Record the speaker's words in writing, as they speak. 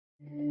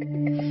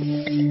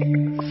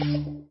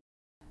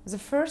The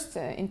first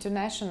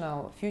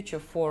International Future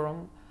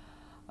Forum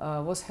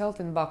was held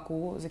in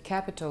Baku, the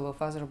capital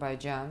of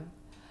Azerbaijan,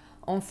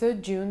 on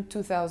 3rd June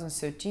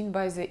 2013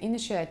 by the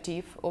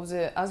initiative of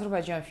the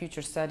Azerbaijan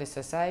Future Studies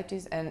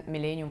Societies and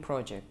Millennium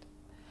Project.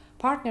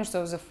 Partners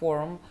of the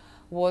forum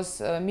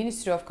was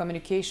Ministry of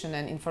Communication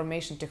and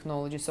Information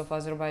Technologies of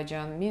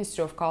Azerbaijan,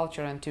 Ministry of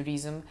Culture and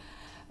Tourism,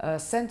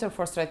 Center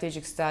for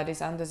Strategic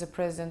Studies under the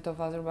President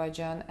of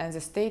Azerbaijan, and the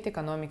State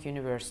Economic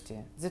University.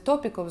 The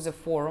topic of the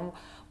forum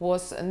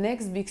was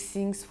Next Big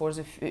Things for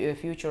the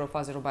Future of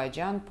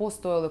Azerbaijan,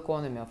 Post-Oil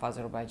Economy of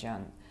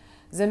Azerbaijan.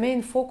 The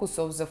main focus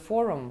of the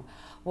forum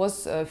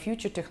was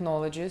future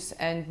technologies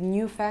and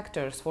new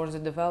factors for the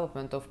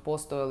development of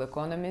post-oil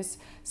economies,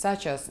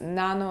 such as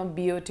nano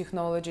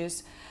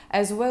biotechnologies,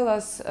 as well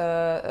as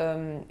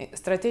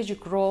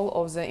strategic role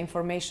of the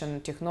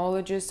information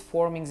technologies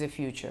forming the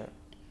future.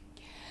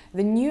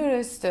 The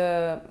newest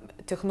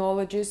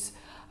technologies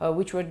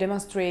which were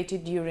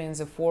demonstrated during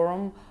the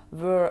forum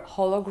were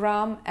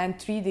hologram and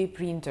 3D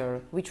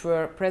printer, which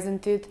were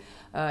presented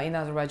in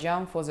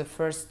Azerbaijan for the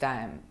first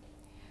time.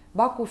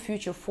 Baku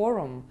Future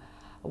Forum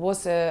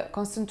was a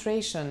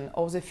concentration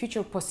of the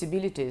future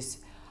possibilities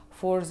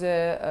for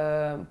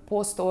the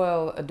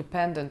post-oil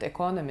dependent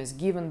economies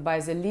given by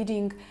the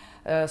leading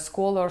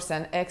scholars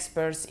and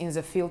experts in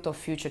the field of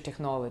future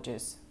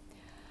technologies.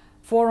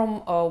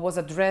 Forum was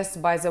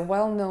addressed by the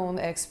well-known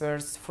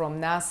experts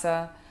from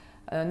NASA,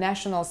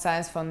 National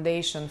Science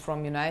Foundation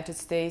from United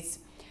States,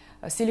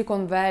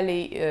 Silicon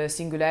Valley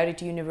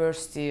Singularity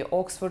University,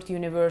 Oxford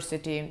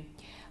University,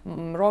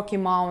 Rocky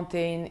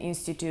Mountain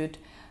Institute,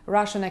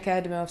 Russian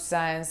Academy of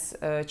Science,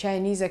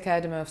 Chinese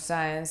Academy of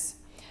Science,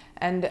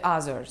 and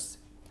others.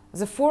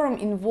 The forum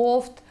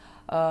involved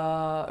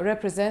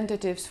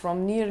representatives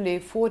from nearly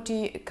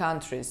 40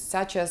 countries,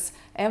 such as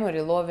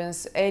Emery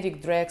Lovins,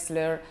 Eric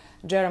Drexler,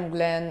 Jerome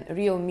Glenn,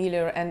 Real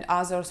Miller, and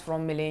others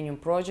from Millennium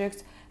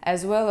Project,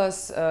 as well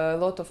as a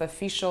lot of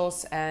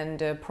officials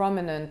and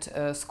prominent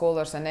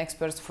scholars and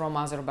experts from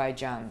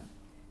Azerbaijan.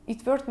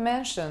 It's worth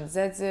mentioning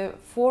that the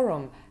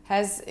forum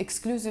has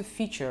exclusive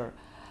feature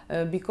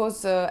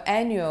because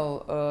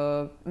annual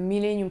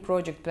Millennium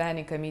Project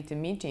Planning Committee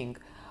meeting,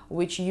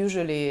 which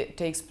usually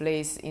takes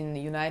place in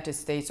the United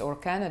States or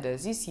Canada,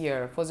 this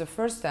year for the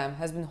first time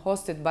has been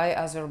hosted by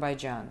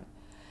Azerbaijan.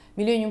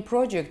 Millennium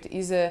Project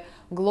is a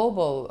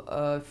global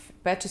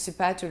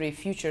participatory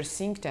future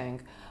think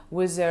tank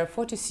with their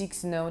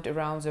 46 nodes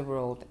around the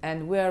world,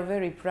 and we are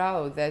very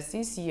proud that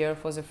this year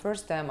for the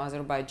first time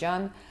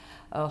Azerbaijan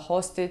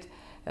hosted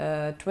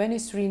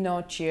 23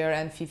 node chair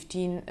and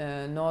 15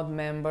 node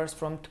members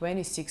from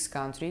 26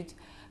 countries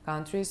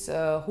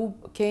who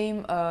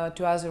came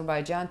to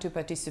Azerbaijan to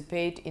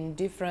participate in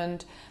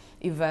different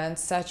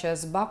events such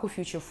as Baku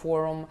Future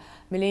Forum,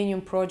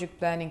 Millennium Project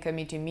Planning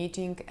Committee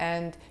meeting,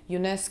 and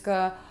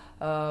UNESCO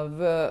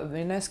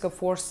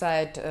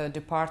Foresight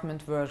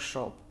Department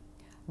workshop.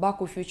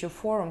 Baku Future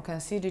Forum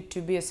considered to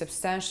be a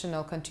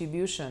substantial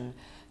contribution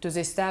to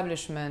the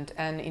establishment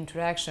and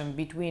interaction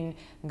between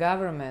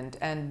government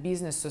and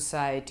business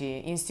society,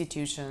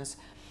 institutions,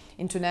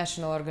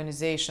 international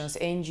organizations,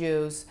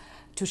 NGOs,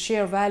 to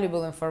share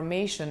valuable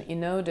information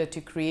in order to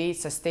create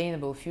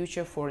sustainable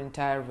future for the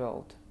entire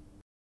world.